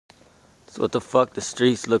So what the fuck the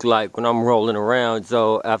streets look like when I'm rolling around,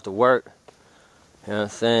 so after work. You know what I'm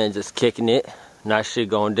saying? Just kicking it. Nice shit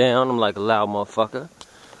going down. I'm like a loud motherfucker.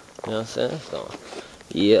 You know what I'm saying? So,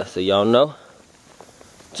 yeah, so y'all know.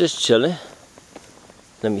 Just chilling.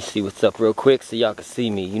 Let me see what's up real quick so y'all can see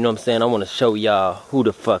me. You know what I'm saying? I want to show y'all who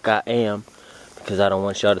the fuck I am. Because I don't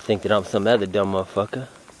want y'all to think that I'm some other dumb motherfucker.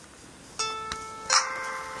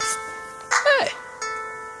 Hey!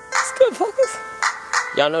 What's good, fuckers?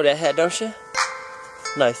 Y'all know that hat, don't you?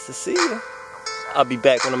 Nice to see you. I'll be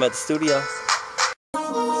back when I'm at the studio.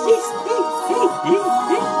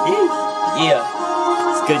 Yeah,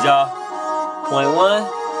 it's good, y'all. Point one,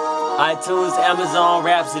 iTunes, Amazon,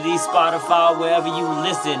 Rhapsody, Spotify, wherever you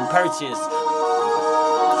listen, purchase.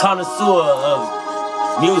 Connoisseur of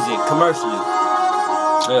music, commercially.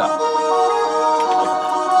 Yeah.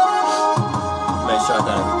 Make sure I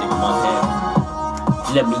got everything in my hand.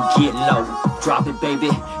 Let me get low. Drop it, baby.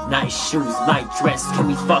 Nice shoes, night dress. Can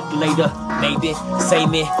we fuck later? Maybe. Say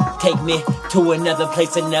me, take me to another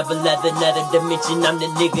place, another dimension. I'm the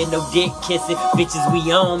nigga, no dick kissing. Bitches,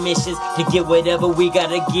 we on missions to get whatever we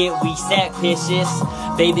gotta get. We sacrificious.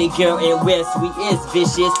 Baby girl in West, we is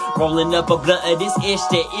vicious. Rolling up a blunt of this ish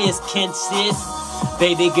that is kinship.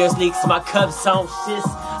 Baby girl sneaks my cups on shit.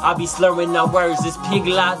 I be slurring our words, it's pig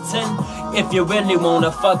Latin. If you really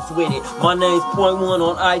wanna fuck with it, my name's Point One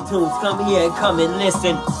on iTunes. Come here and come and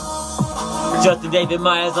listen. Justin David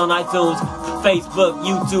Myers on iTunes, Facebook,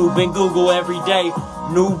 YouTube, and Google every day.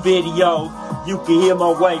 New video, you can hear my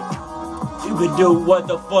weight. You can do what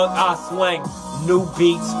the fuck I swing. New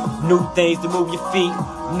beats, new things to move your feet.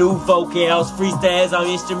 New vocals, freestyles on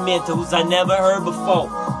instrumentals I never heard before.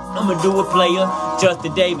 I'ma do a player,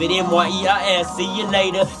 Justin David, M-Y-E-I-S, see you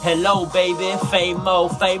later. Hello, baby,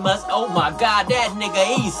 famous. Oh my God, that nigga,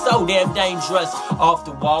 he's so damn dangerous. Off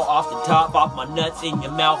the wall, off the top, off my nuts in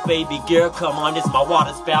your mouth, baby girl, come on, this my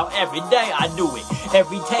water spout. Every day I do it,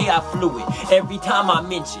 every day I flew it, every time I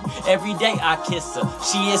mention, every day I kiss her.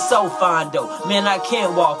 She is so fine though, man, I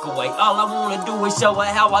can't walk away. All I wanna do is show her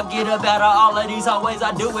how I get up out of all of these always.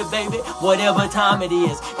 I do it, baby, whatever time it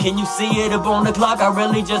is. Can you see it up on the clock? I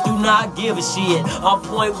really just do not give a shit. I'm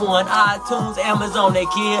Point One, iTunes, Amazon, that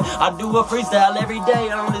kid. I do a freestyle every day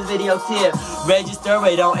on this video tip. Register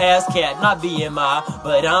it on ASCAP, not BMI,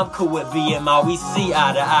 but I'm cool with BMI. We see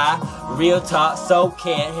eye to eye. Real talk, so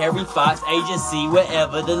can Harry Fox agency,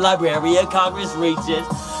 wherever the Library of Congress reaches.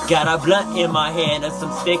 Got a blunt in my hand and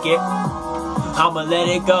some sticky. I'ma let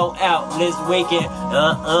it go out this weekend.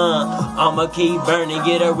 I'ma keep burning,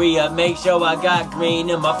 get a re-up. Make sure I got green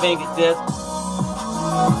in my fingertips.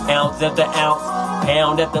 Ounce after ounce,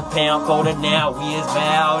 pound after pound, colder now, we is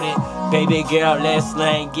bout it. Baby girl, let's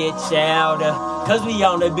slang, get chowder. Cause we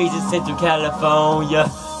on the beach in Central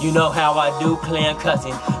California. You know how I do clan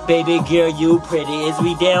cutting. Baby girl, you pretty. Is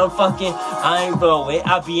we down fucking? I ain't roll it.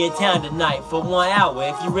 I'll be in town tonight for 1 hour.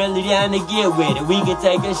 If you really down to get with it, we can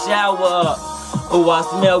take a shower. Oh, I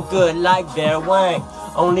smell good like Bear Wang.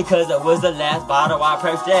 Only cause it was the last bottle I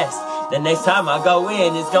purchased. The next time I go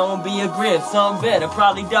in, it's gonna be a grip. Some better,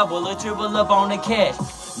 probably double or triple up on the cash.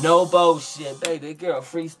 No bullshit, baby girl,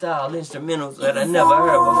 freestyle instrumentals that I never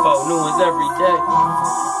heard before. New ones every day.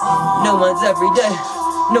 New ones every day.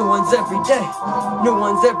 New ones every day. New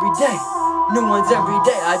ones every day. New ones every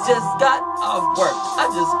day. I just got off work.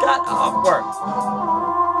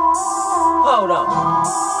 Hold on.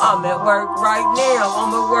 I'm at work right now.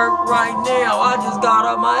 I just got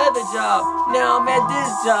off my other job. Now I'm at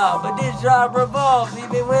this job. But this job revolves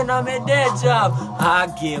even when I'm at that job. I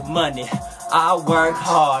get money. I work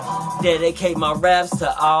hard. Dedicate my raps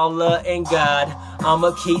to Allah and God.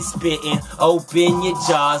 I'ma keep spitting. Open your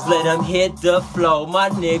jaws. Let them hit the flow. My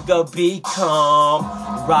nigga, be calm.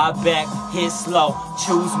 Ride back, hit slow,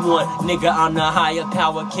 choose one. Nigga, I'm the higher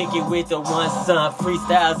power, kick it with the one son.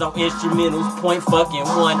 Freestyles on instrumentals, Point fucking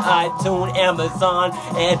One. iTunes, Amazon,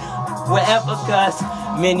 and wherever, cuz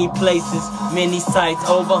many places, many sites,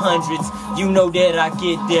 over hundreds. You know that I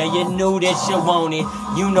get there, you knew that you want it.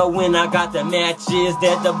 You know when I got the matches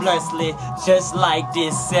that the blood slit. Just like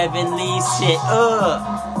this 7 lead shit,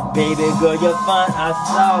 baby girl, you're fine, I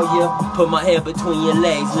saw you. Put my head between your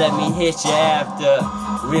legs, let me hit you after.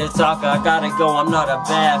 Real talk, I gotta go, I'm not a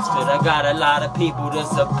bastard. I got a lot of people to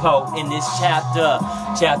support in this chapter.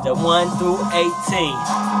 Chapter 1 through 18.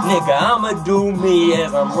 Nigga, I'ma do me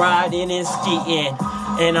as I'm riding and skiing.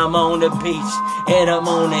 And I'm on the beach, and I'm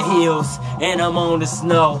on the hills, and I'm on the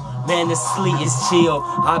snow. Man, the sleet is chill.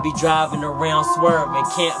 I be driving around swerving.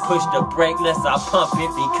 Can't push the brake unless I pump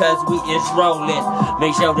it because we is rolling.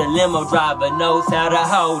 Make sure the limo driver knows how to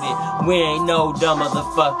hold it. We ain't no dumb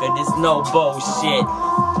motherfucker. This no bullshit.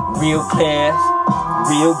 Real class,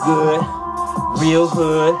 real good, real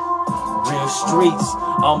hood, real streets.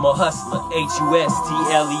 I'm a hustler, Hustler,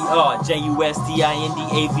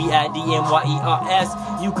 Justindavidnymyers.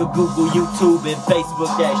 You could Google, YouTube, and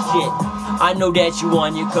Facebook that shit. I know that you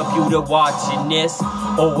on your computer watching this,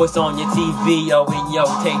 or what's on your TV, or in your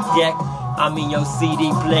tape deck. I'm in your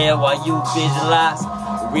CD player while you visualize.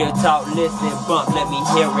 Real talk, listen, bump, let me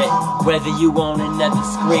hear it. Whether you on another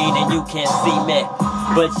screen and you can't see me,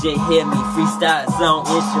 but you hear me. Freestyle song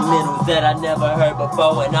instrumentals that I never heard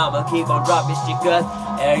before, and I'ma keep on dropping shit cause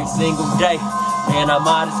every single day. Man, I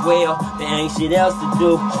might as well, there ain't shit else to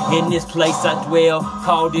do. In this place I dwell,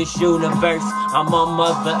 call this universe. I'm on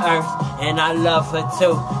Mother Earth, and I love her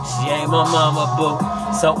too. She ain't my mama boo,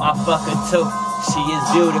 so I fuck her too. She is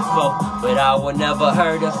beautiful, but I will never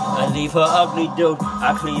hurt her and leave her ugly dude.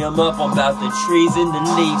 I clean them up about the trees and the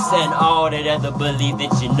leaves and all that other belief that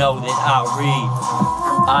you know that I read.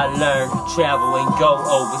 I learn, travel and go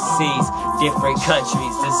overseas, different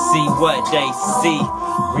countries to see what they see.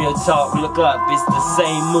 Real talk, look up, it's the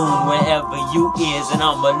same moon wherever you is, and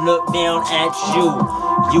I'ma look down at you.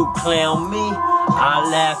 You clown me, I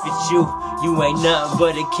laugh at you. You ain't nothing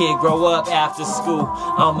but a kid, grow up after school.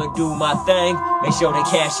 I'ma do my thing, make sure the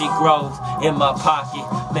cash it grows in my pocket.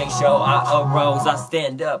 Make sure I arose, I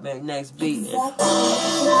stand up and next beat. Well,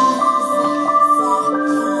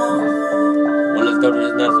 let's go to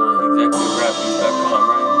this next one, ExecutiveRapbeats.com,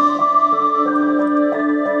 right?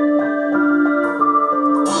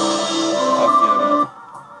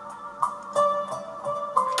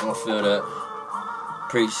 I feel that.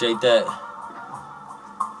 Appreciate that.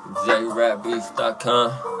 ExecutiveRapbeats.com.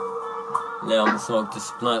 Now I'm gonna smoke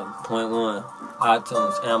this blunt, .1,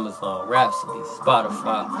 iTunes, Amazon, Rhapsody,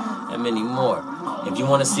 Spotify, and many more. If you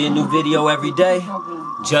want to see a new video every day,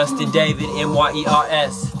 Justin David,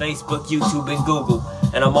 MYERS, Facebook, YouTube, and Google.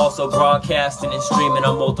 And I'm also broadcasting and streaming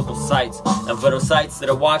on multiple sites. And for those sites that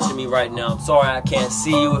are watching me right now, I'm sorry I can't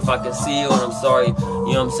see you if I can see you, and I'm sorry, you know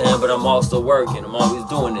what I'm saying, but I'm also working. I'm always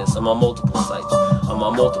doing this. I'm on multiple sites. I'm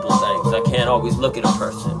on multiple things. I can't always look at a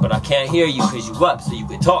person, but I can't hear you because you up so you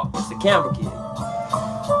can talk. It's the camera kid.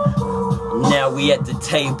 Now we at the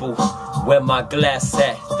table where my glass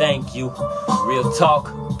at. Thank you. Real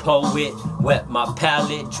talk. Poet, wet my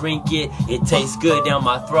palate, drink it. It tastes good down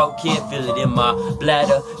my throat, kid. Feel it in my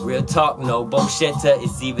bladder. Real talk, no bullshit.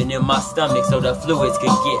 It's even in my stomach, so the fluids can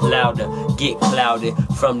get louder, get clouded.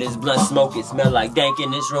 From this blunt smoke, it smell like dank in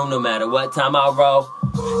this room. No matter what time I roll,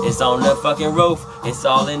 it's on the fucking roof. It's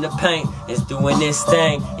all in the paint. It's doing this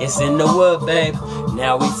thing. It's in the wood, babe.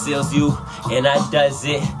 Now it seals you, and I does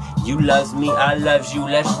it. You loves me, I loves you.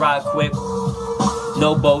 Let's ride quick.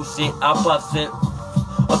 No bullshit. I puffs it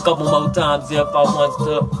a couple more times if I want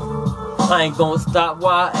to. I ain't gonna stop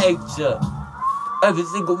while I hate ya. Every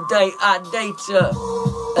single day I date ya.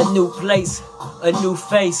 A new place, a new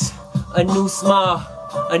face, a new smile,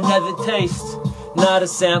 another taste. Not a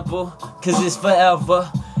sample, cause it's forever.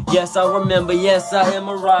 Yes, I remember, yes, I am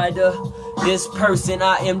a rider. This person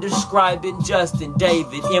I am describing, Justin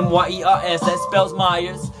David, MYERS, that spells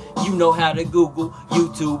Myers. You know how to Google,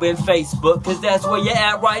 YouTube, and Facebook, cause that's where you're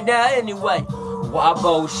at right now anyway. Why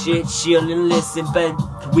bullshit, chill and listen, but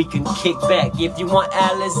we can kick back. If you want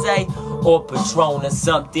Alizé or Patron or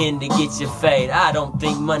something to get your fade. I don't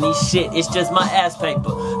think money shit, it's just my ass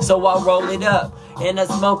paper. So I roll it up and I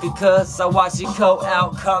smoke it cause I watch it go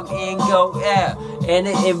out, come in, go out. And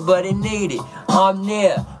everybody need it, I'm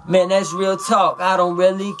there. Man, that's real talk, I don't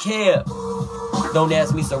really care. Don't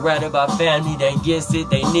ask me surrounded by family, they gets it,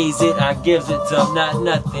 they needs it, I gives it to them, not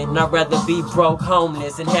nothing. I'd rather be broke,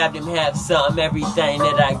 homeless, and have them have some. Everything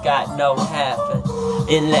that I got, no halfing.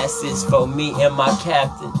 Unless it's for me and my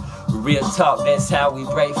captain. Real talk, that's how we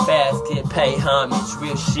break fast, kid, pay homage,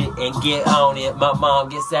 real shit, and get on it. My mom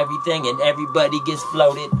gets everything and everybody gets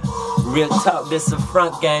floated. Real talk, this a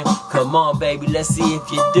front game. Come on, baby, let's see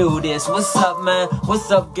if you do this. What's up, man? What's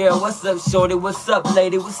up, girl? What's up, shorty? What's up,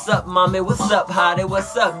 lady? What's up, mommy? What's up, hottie?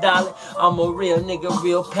 What's up, darling? I'm a real nigga,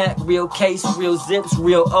 real pack, real case, real zips,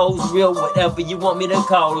 real O's, real whatever you want me to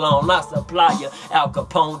call on. I supply you. Al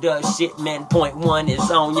Capone does shit, man. .1 is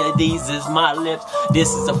on ya. These is my lips. This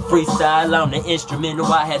is a freestyle on the instrumental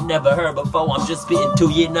I had never heard before. I'm just spitting to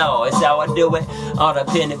you now. It's how I do it. On a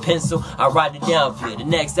pen and pencil, I write it down for you. The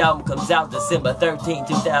next album comes out December 13,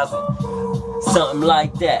 2000. Something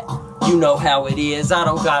like that. You know how it is. I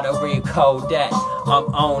don't gotta recode that.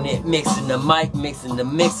 I'm on it, mixing the mic, mixing the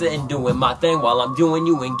mixer, and doing my thing while I'm doing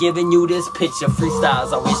you and giving you this picture.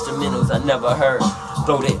 Freestyles on instrumentals I never heard.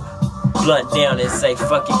 Throw that blunt down and say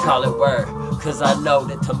fuck it, call it word. Cause I know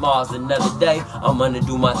that tomorrow's another day. I'm gonna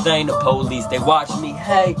do my thing. The police, they watch me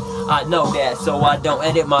hey, I know that, so I don't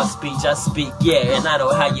edit my speech. I speak, yeah, and I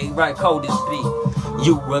know how you write code this beat.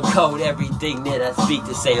 You will code everything that I speak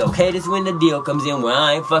to say, okay, this when the deal comes in where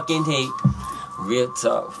I ain't fucking heat. Real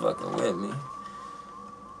talk, fucking with me.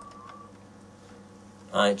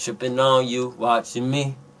 I ain't tripping on you, watching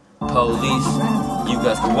me. Police, you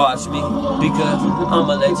guys can watch me, because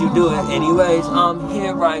I'ma let you do it anyways. I'm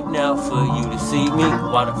here right now for you to see me.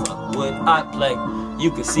 Why the fuck would I play?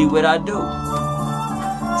 You can see what I do.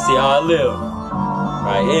 See how I live.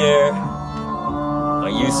 Right here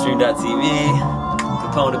on Ustream.tv,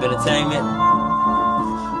 Component of Entertainment.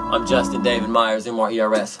 I'm Justin David Myers,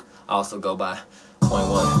 MRERS. I also go by Point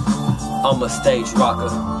One. I'm a stage rocker.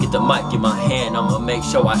 Get the mic in my hand, I'ma make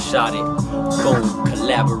sure I shot it. Boom,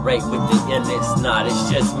 collaborate with the illest. Nah,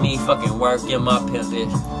 it's just me fucking working my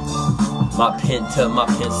pimpish. My pen to my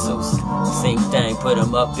pencils. Same thing, put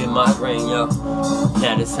them up in my brain, yo.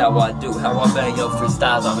 Now that's how I do, how I bang, yo.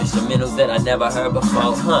 Freestyles on instrumentals that I never heard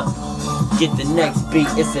before, Get the next beat,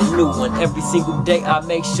 it's a new one. Every single day I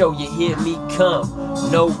make sure you hear me come.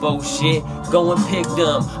 No bullshit, go and pick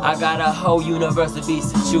them. I got a whole universe of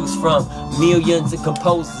beats to choose from. Millions of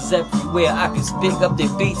composers everywhere. I can speak up their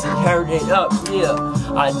beats and turn it up, yeah.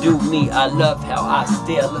 I do me, I love how I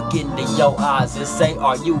stare. Look into your eyes and say,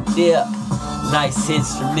 are you there? Nice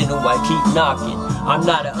instrumental, I keep knocking. I'm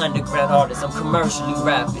not an underground artist, I'm commercially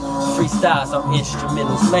rapping. Freestyles, I'm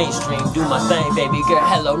instrumentals, mainstream. Do my thing, baby girl,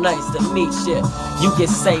 hello, nice to meet you. You can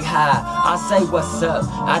say hi, I say what's up.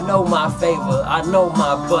 I know my favor, I know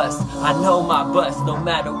my bust. I know my bust, no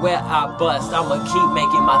matter where I bust. I'ma keep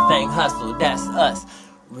making my thing hustle, that's us.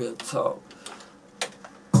 Real talk.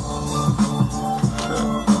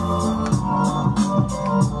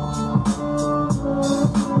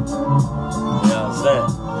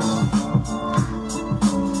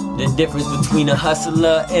 The difference between a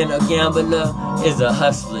hustler and a gambler is a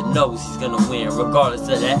hustler knows he's gonna win regardless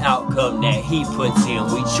of the outcome that he puts in.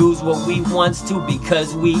 We choose what we want to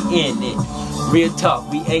because we in it. Real talk,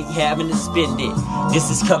 we ain't having to spend it.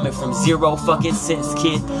 This is coming from 0 fucking cents,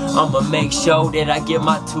 kid. I'ma make sure that I get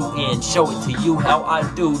my 2 in. Show it to you how I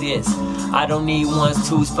do this. I don't need 1s,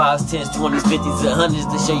 2s, 5s, 10s, 20s, 50s, and 100s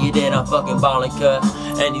to show you that I'm fucking ballin', cuz.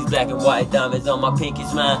 And these black and white diamonds on my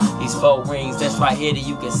pinky's mine. These 4 rings, that's right here that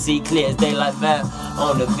you can see clear as daylight vibe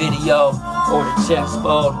on the video or the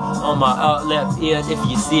chessboard on my left ear. If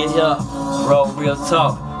you see it here, bro, real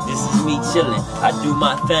talk. This is me chillin', I do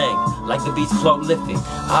my thing, like the beat's prolific.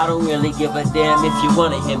 I don't really give a damn if you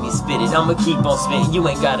wanna hear me spit it. I'ma keep on spitting, you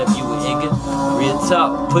ain't gotta view it, nigga. Real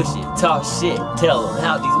talk, push it, talk shit. Tell them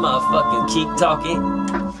how these motherfuckers keep talking.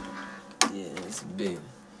 Yeah, it's big.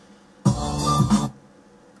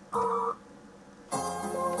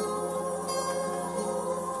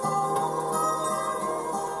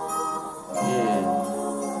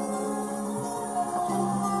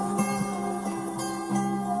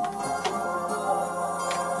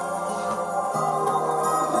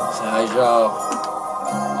 How's y'all?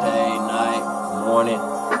 Day, night, morning,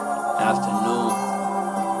 afternoon.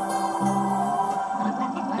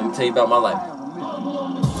 Let me tell you about my life.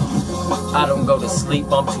 I don't go to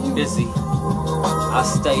sleep, I'm too busy. I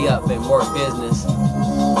stay up and work business.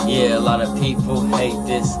 Yeah, a lot of people hate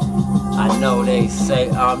this. I know they say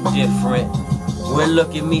I'm different. Well,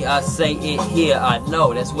 look at me, I say it here. I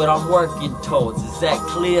know that's what I'm working towards. Is that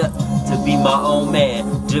clear? To be my own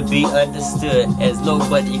man, to be understood as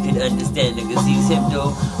nobody could understand. Niggas, he's him,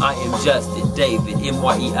 dude. I am Justin David,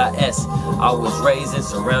 MYERS. I was raised and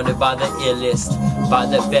surrounded by the illest, by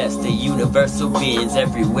the best, the universal beings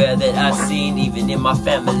everywhere that I seen, even in my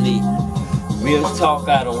family. Real talk,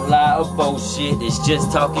 I don't lie or bullshit. It's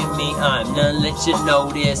just talking me. I'm none, let you know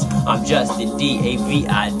this. I'm Justin DAVID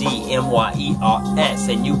MYERS,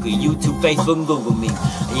 and you can YouTube, Facebook, and Google me.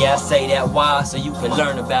 Yeah, I say that why, so you can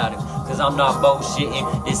learn about it. Cause I'm not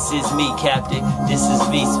bullshitting. This is me, Captain. This is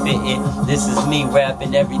me spitting. This is me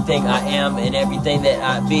rapping everything I am and everything that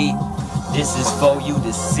I be. This is for you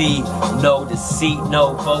to see. No deceit,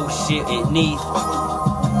 no bullshit it needs.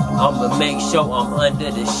 I'ma make sure I'm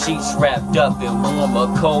under the sheets, wrapped up in warm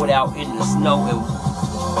or cold out in the snow.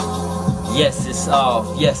 And yes, it's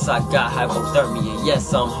off. Yes, I got hypothermia.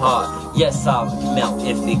 Yes, I'm hard. Yes, I'll melt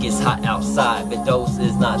if it gets hot outside. But those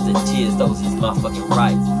is not the tears, those is my fucking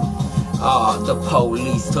rights. The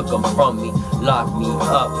police took them from me, locked me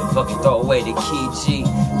up and fucking throw away the key, G.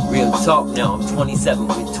 Real talk now, I'm 27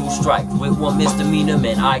 with 2 strikes. With 1 misdemeanor,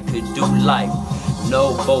 man, I could do life.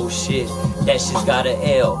 No bullshit, That shit's got an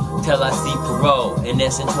L till I see parole, and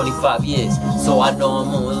that's in 25 years. So I know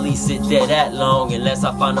I'm gonna at least sit there that long, unless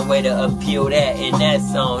I find a way to appeal that in that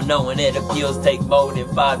song, knowing that appeals take more than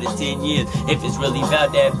 5 to 10 years. If it's really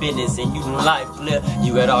about that business and you life clear,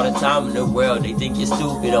 you got all the time in the world. They think you're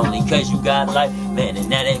stupid only cause you got life, man,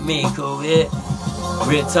 and that ain't me, cool, yeah.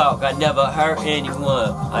 Real talk, I never hurt anyone,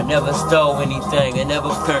 I never stole anything, I never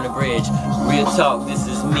burned a bridge. Real talk, this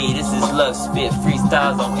is me, this is love spit.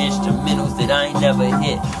 Freestyles on instrumentals that I ain't never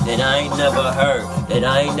hit, that I ain't never heard, that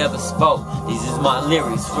I ain't never spoke. These is my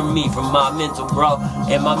lyrics from me, from my mental bro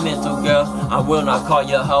and my mental girl. I will not call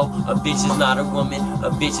you a hoe, a bitch is not a woman, a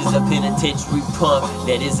bitch is a penitentiary punk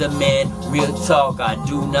that is a man. Real talk, I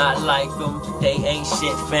do not like them, they ain't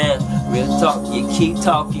shit fam. Real talk, you keep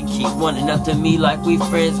talking, keep running up to me like we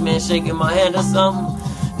friends, man, shaking my hand or something.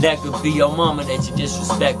 That could be your mama that you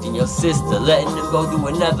disrespecting, your sister, letting them go do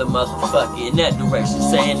another motherfucker in that direction,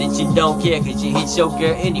 saying that you don't care cause you hit your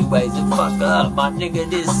girl anyways, and fuck her up, my nigga.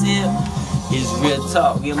 This here is real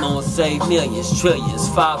talk. You gonna save millions, trillions,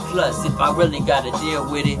 5+ if I really gotta deal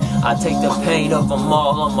with it. I take the pain of them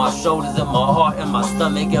all on my shoulders and my heart and my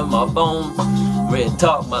stomach and my bones. Real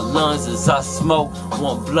talk, my lungs as I smoke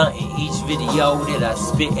one blunt in each video that I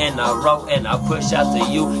spit and I wrote and I push out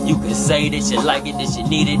to you. You can say that you like it, that you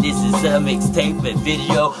need it. This is a mixtape and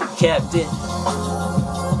video captain.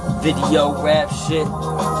 Video rap shit.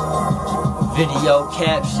 Video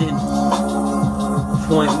caption.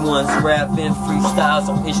 .1's rapping, freestyles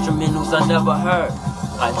on instrumentals I never heard.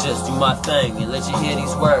 I just do my thing and let you hear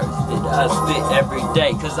these words that I spit every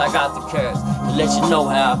day, cause I got the curves to let you know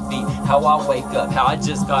how I feel, how I wake up, how I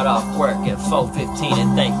just got off work at 4:15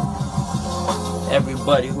 and thank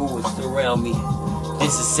everybody who was around me.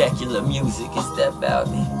 This is secular music, it's that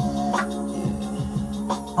about me.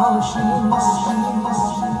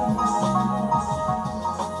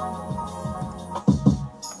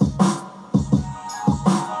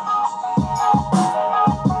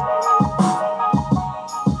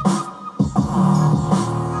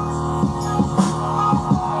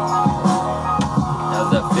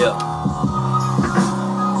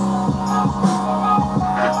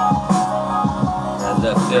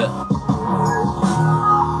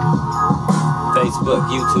 Facebook,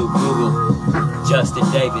 YouTube, Google, Justin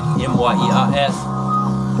David, MYERS.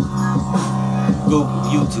 Google,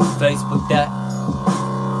 YouTube, Facebook, that.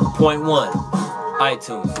 .1,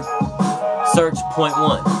 iTunes. Search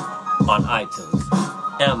 .1 on iTunes,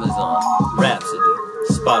 Amazon, Rhapsody,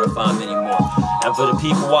 Spotify, many more. And for the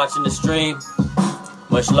people watching the stream,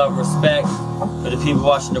 much love, respect. For the people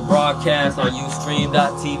watching the broadcast on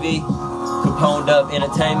Ustream.tv, Capone Dub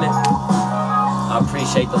Entertainment, I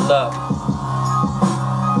appreciate the love.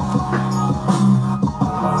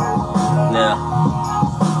 Now,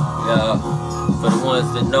 for the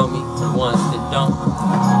ones that know me, for the ones that don't,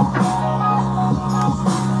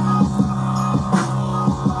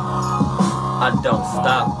 I don't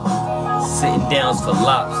stop sitting down for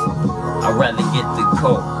lops. I'd rather get the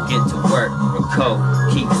coke, get to work, record,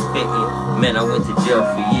 keep spitting. Man, I went to jail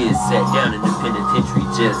for years, sat down in the penitentiary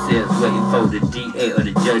jail cells, waiting for the DA or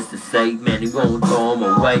the judge to say, man, he won't throw him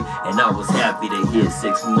away. And I was happy to hear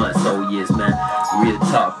 6 months, years, man. Real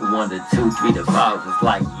talk, 1 to 2, 3 to 5 was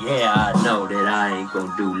like, yeah, I know that I ain't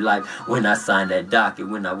gonna do life. When I signed that docket,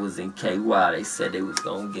 when I was in KY, they said they was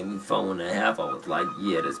gonna give me 4.5. I was like,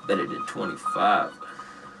 yeah, that's better than 25.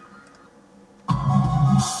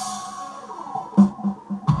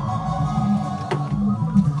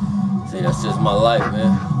 See, that's just my life,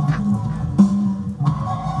 man.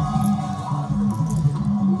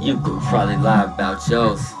 You could probably lie about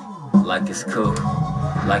yours like it's cool,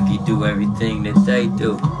 like you do everything that they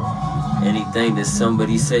do, anything that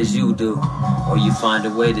somebody says you do, or you find a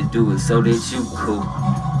way to do it so that you cool.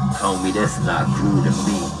 Homie, that's not cool to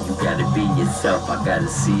me. You gotta be yourself, I gotta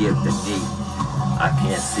see it to me. I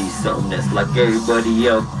can't see something that's like everybody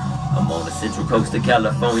else. I'm on the central coast of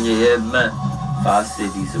California, yeah, man. 5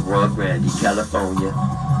 cities of Rio Grande, California.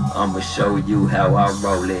 I'ma show you how I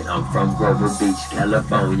roll it. I'm from Grover Beach,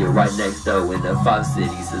 California. Right next door in the 5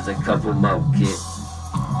 cities is a couple more, kid.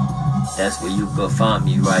 That's where you can find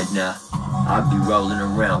me right now. I'll be rolling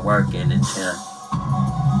around working in town.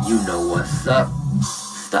 You know what's up.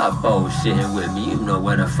 Stop bullshitting with me, you know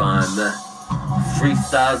where to find me.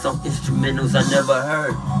 Freestyles on instrumentals I never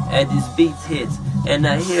heard. And these beats hits, and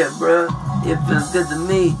I hear, bruh. It feels good to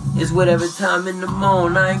me. It's whatever time in the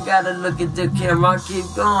morning. I ain't gotta look at the camera, I keep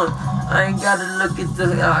going. I ain't gotta look at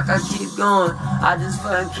the clock, I keep going. I just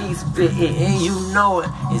fucking keep spitting and you know it.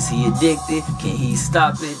 Is he addicted? Can he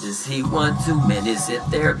stop it? Does he want to? Man, is it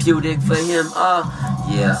therapeutic for him?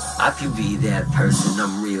 Yeah, I can be that person,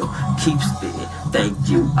 I'm real. Keep spitting, thank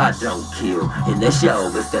you, I don't kill. And that's your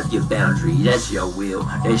overstep your boundary, that's your will,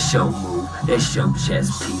 that's your move, that's your chess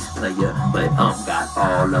piece player. But got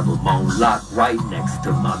all of them on lock right next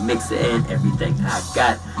to my mixer and everything I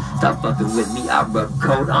got. Stop fucking with me, I rub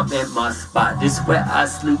cold, I'm at my spot. This where I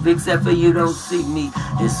sleep, except for you don't see me.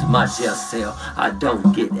 This is my jail cell, I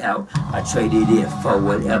don't get out. I traded it for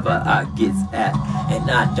whatever I gets at. And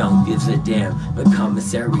I don't give a damn. The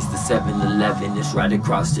commissary's the 7-Eleven, it's right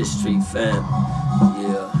across the street, fam.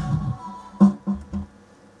 Yeah.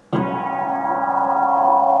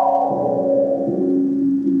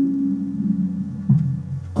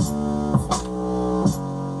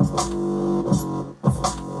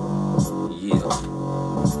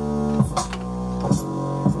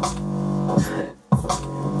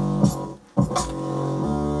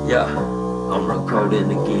 Yeah, I'm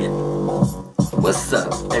recording again. What's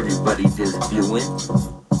up, everybody just viewing?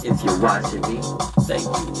 If you're watching me, thank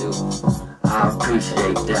you, dude. I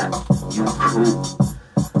appreciate that. You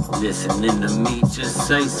cool. Listening to me, just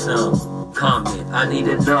say something. Comment. I need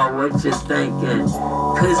to know what you're thinking.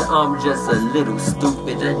 Cause I'm just a little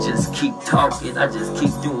stupid. I just keep talking. I just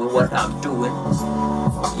keep doing what I'm doing.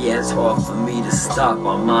 Yeah, it's hard for me to stop.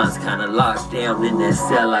 My mind's kinda locked down in that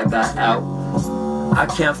cell I got out. I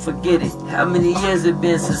can't forget it. How many years it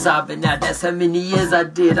been since I've been out? That's how many years I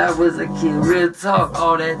did. I was a kid, real talk,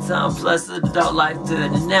 all that time, plus adult life to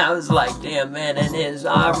it. And now it's like, damn, man, and is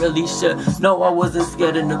I really should. No, I wasn't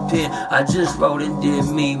scared in the pen. I just wrote and did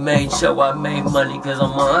me, made sure I made money, cause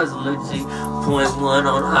I'm a hustler, G. .1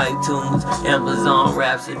 on iTunes, Amazon,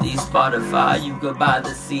 Rhapsody, Spotify. You could buy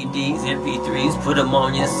the CDs, MP3s, put them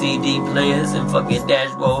on your CD players and fucking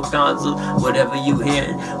dashboard consoles. Whatever you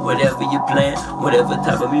hearing, whatever you playing, whatever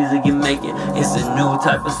type of music you're making, it's a new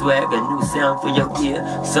type of swag, a new sound for your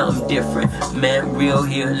ear, something different, man, real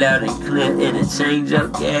here, loud and clear, it'll change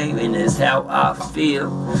up game, and that's how I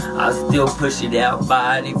feel. I still push it out,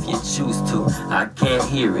 buy it if you choose to. I can't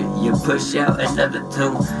hear it, you push out another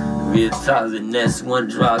tune, real talk, the next one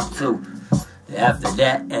drop too. After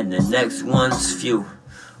that, and the next one's few.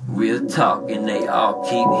 Real talk, and they all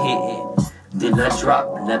keep hitting. Then I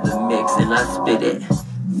drop another mix and I spit it.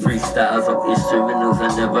 Freestyles on instrumentals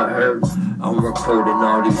I never heard. I'm recording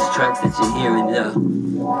all these tracks that you're hearing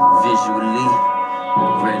visually,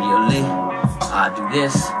 radially. I do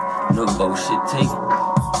this, no bullshit ting.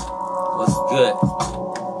 What's good?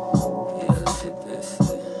 Yeah, let's hit this.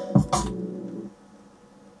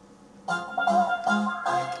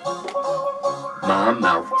 My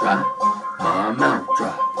mouth dry, my mouth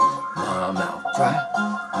dry, my mouth dry,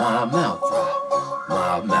 my mouth dry,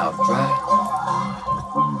 my mouth dry.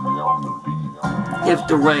 If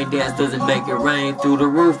the rain dance doesn't make it rain through the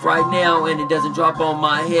roof right now, and it doesn't drop on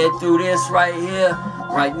my head through this right here,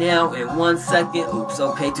 right now, in 1 second, oops,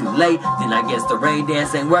 okay, too late, then I guess the rain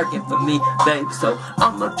dance ain't working for me, babe, so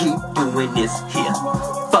I'ma keep doing this here,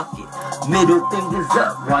 fuck it. Middle fingers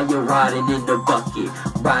up while you're riding in the bucket,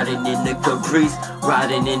 riding in the Caprice,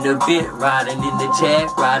 riding in the Bent, riding in the Jag,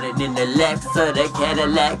 riding in the Lexa, the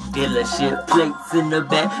Cadillac, dealership plates in the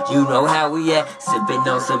back, you know how we at, sipping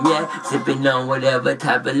on some yak, sipping on whatever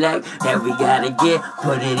type of lack that we gotta get,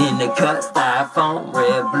 put it in the cut, styrofoam,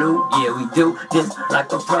 red, blue, yeah we do this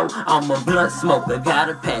like a pro, I'm a blunt smoker, got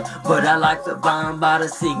a pack, but I like to buy 'em by the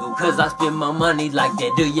single, cause I spend my money like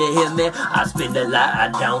that, do you hear me? I spend a lot, I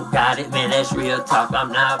don't got it, man, that's real talk,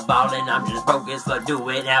 I'm not ballin', I'm just broke, so do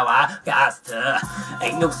it how I got to,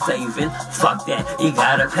 ain't no saving, fuck that, you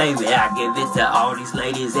gotta pay me, I give it to all these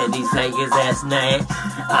ladies and these fakers ass nags,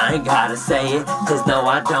 I ain't gotta say it, cause no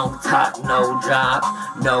I don't talk, no drop,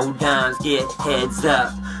 no dimes, get heads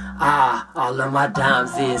up. All of my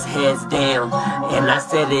dimes is heads down. And I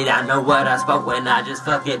said it, I know what I spoke when I just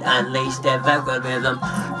fucking unleashed that vocalism.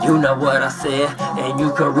 You know what I said, and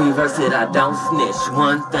you can reverse it, I don't snitch.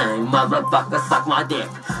 One thing, motherfucker, suck my dick.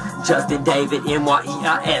 Justin David,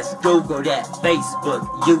 M-Y-E-R-S, Google that, Facebook,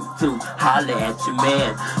 YouTube, holla at your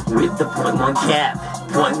man with the .1 cap,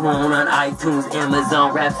 .1 on iTunes,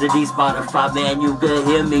 Amazon, Rhapsody, Spotify, man, you could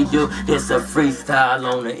hear me do this a freestyle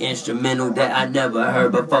on an instrumental that I never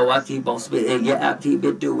heard before. I keep on spitting, yeah, I keep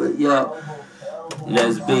it do it, yo.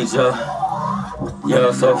 Let's beat, yo.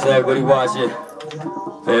 Yo, so for everybody watching,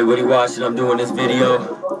 I'm doing this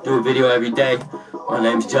video, do a video every day. My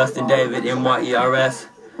name's Justin David, M-Y-E-R-S.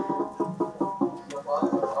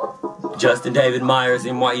 Justin David Myers,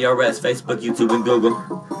 MYERS, Facebook, YouTube, and Google.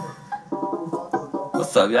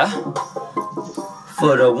 What's up, y'all?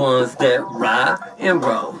 For the ones that ride and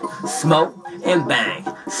roll, smoke and bang,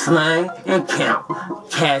 slang and count.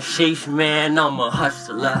 Cashish, man, I'm a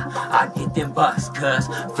hustler. I get them bucks, cuz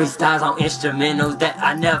freestyles on instrumentals that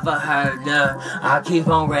I never heard of. I keep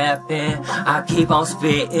on rapping, I keep on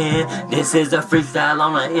spitting. This is a freestyle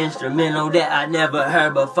on an instrumental that I never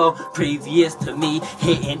heard before, previous to me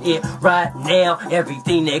hitting it right now.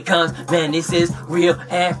 Everything that comes, man, this is real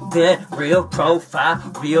acting, real profile,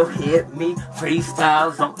 real hit me.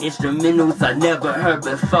 Freestyles on instrumentals I never heard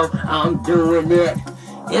before. I'm doing it.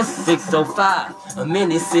 It's 6:05, a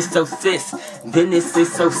minute 6:06, then it's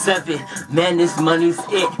 6:07. Man, this money's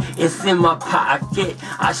it. It's in my pocket.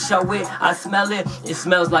 I show it, I smell it. It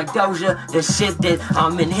smells like Doja. The shit that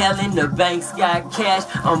I'm inhaling, the bank's got cash.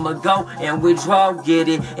 I'ma go and withdraw, get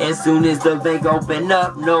it as soon as the bank open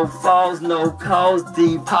up. No falls, no calls,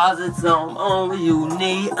 deposits on only you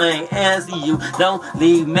need. I ain't answer you. Don't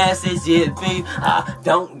leave messages, beef. I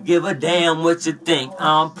don't give a damn what you think.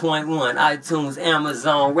 I'm .1, iTunes,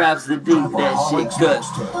 Amazon, Rhapsody, that shit good.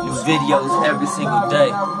 New videos every single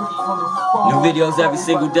day. New videos every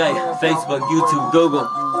single day. Facebook, YouTube, Google.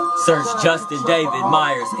 Search Justin David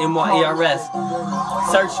Myers, MYERS.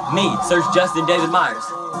 Search me. Search Justin David Myers.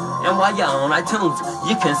 And while you're on iTunes,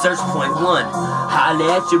 you can search .1.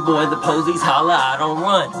 Holla at your boy, the police holla, I don't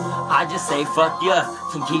run. I just say fuck ya,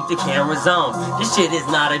 can keep the cameras on. This shit is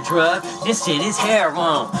not a drug, this shit is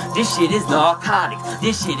heroin. This shit is narcotics,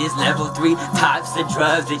 this shit is level 3 types of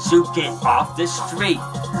drugs that you get off the street.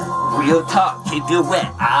 Real talk, keep you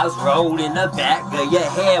wet, eyes roll in the back of your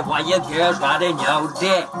head while your girl's riding your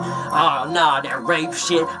dick. Oh nah, that rape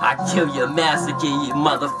shit, I kill you, massacre you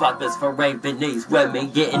motherfuckers for raping these women,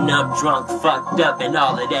 getting them drunk, fucked up and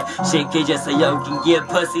all of that shit. Kid, just so yo can get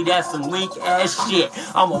pussy, that's some weak ass shit.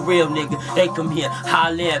 I'm a real nigga, they come here,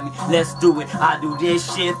 holler at me, let's do it. I do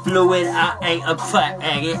this shit fluid, I ain't a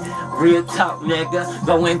faggot. Real talk, nigga,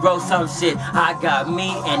 go and grow some shit. I got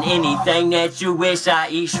meat and anything that you wish. I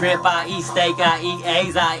eat shrimp, I eat steak, I eat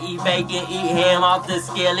eggs, I eat bacon, eat ham off the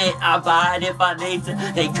skillet. I buy it if I need to,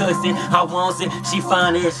 they cooks it, I want it. She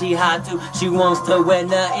fine it, she hot too, she wants to wear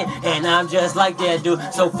nothing, and I'm just like that dude.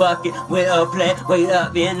 So fuck it, with a plan, wait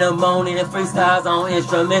up in the morning and freestyles on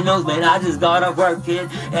instrumentals. Man, I just gotta work it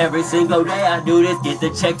every single day. I do this, get the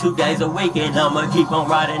check 2 days a week, and I'ma keep on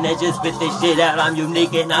riding and just spit this shit out. I'm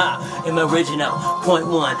unique and I am original.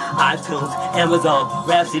 .1, iTunes, Amazon,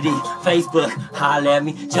 Rhapsody, Facebook, holla at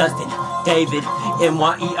me, Justin David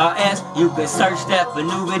MYERS. You can search that for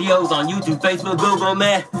new videos on YouTube, Facebook, Google,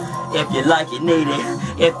 man. If you like it, need it.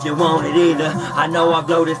 If you want it either. I know I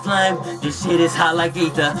blow this flame. This shit is hot like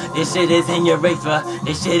ether. This shit is in your urethra.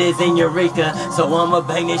 This shit is in Eureka. So I'ma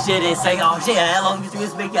bang this shit and say, oh shit, how long you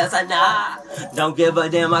speak? I said, nah. Don't give a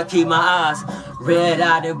damn, I keep my eyes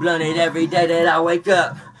red-eyed and blunted every day that I wake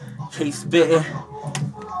up. Keep spitting.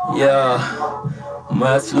 Yeah.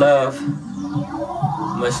 Much love.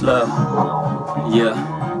 Much love. Yeah.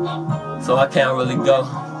 So I can't really go.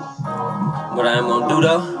 What I am gonna do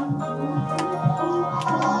though?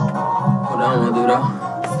 What I'm gonna do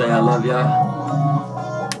though? Say I love y'all.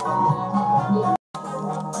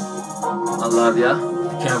 I love y'all.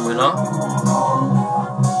 The camera on.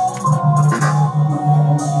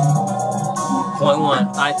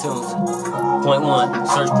 .1 iTunes. .1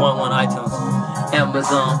 search .1 iTunes.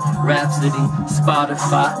 Amazon, Rhapsody,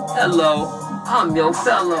 Spotify. Hello. I'm your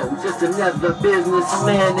fellow, just another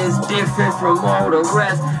businessman that's different from all the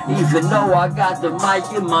rest. Even though I got the mic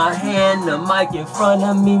in my hand, the mic in front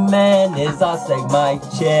of me, man, as I say, mic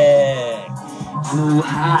check. You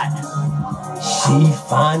hot, she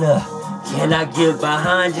finer. Can I get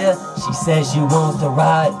behind you? She says she wants to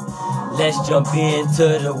ride. Let's jump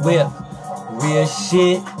into the whip. Real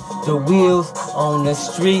shit. The wheels on the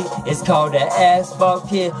street, it's called the asphalt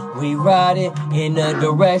kid. We ride it in the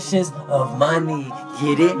directions of money.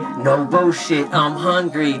 Get it? No bullshit, I'm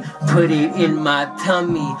hungry. Put it in my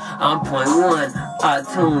tummy. I'm .1,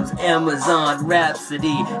 iTunes, Amazon,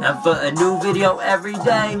 Rhapsody. And for a new video every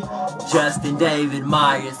day, Justin David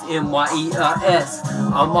Myers, MYERS.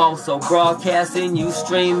 I'm also broadcasting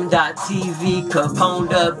Ustream.tv,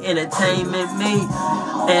 Capone Up Entertainment, me.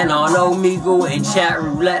 And on Omegle and Chat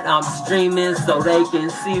Roulette, I'm streaming so they can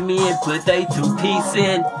see me and put they 2 piece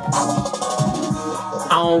in.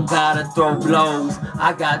 I don't gotta throw blows,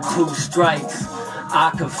 I got 2 strikes.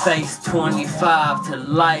 I could face 25 to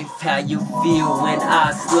life. How you feel when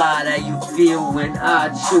I slide? How you feel when I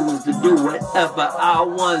choose to do whatever I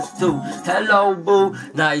want to? Hello, boo.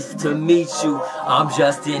 Nice to meet you. I'm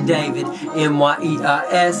Justin David,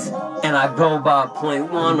 MYERS, and I go by .1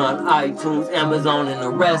 on iTunes, Amazon, and the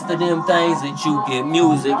rest of them things that you get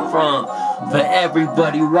music from. For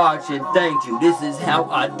everybody watching, thank you. This is how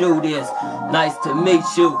I do this. Nice to meet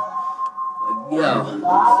you. Yo,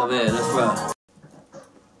 so yeah, let's rock.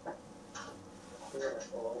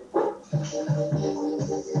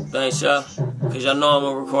 Thanks, y'all, because y'all know I'm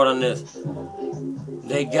going to record on this.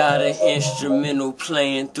 They got an instrumental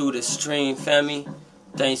playing through the stream, family.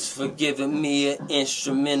 Thanks for giving me an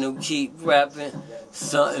instrumental, keep rapping.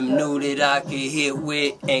 Something new that I can hit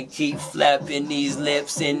with and keep flapping these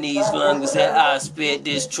lips and these lungs that I spit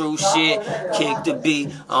this true shit. Kick the beat,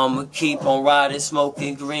 I'ma keep on riding,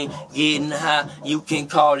 smoking green, getting high. You can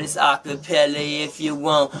call this acapella if you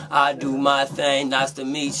want. I do my thing, nice to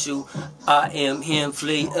meet you. I am him,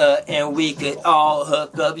 Fleeta, and we could all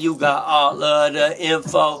hook up. You got all of the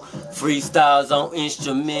info. Freestyles on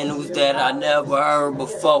instrumentals that I never heard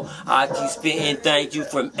before. I keep spitting thank you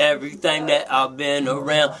from everything that I've been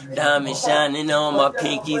around. Diamond shining on my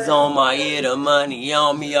pinkies, on my ear, the money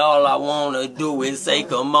on me. All I wanna do is say,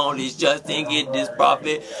 come on, this Justin, get this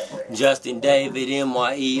profit. Justin David,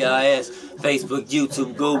 MYERS. Facebook,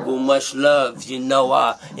 YouTube, Google, much love. You know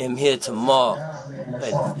I am here tomorrow.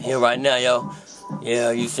 Here right now, yo.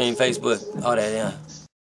 Yeah, you seen Facebook, all that, yeah.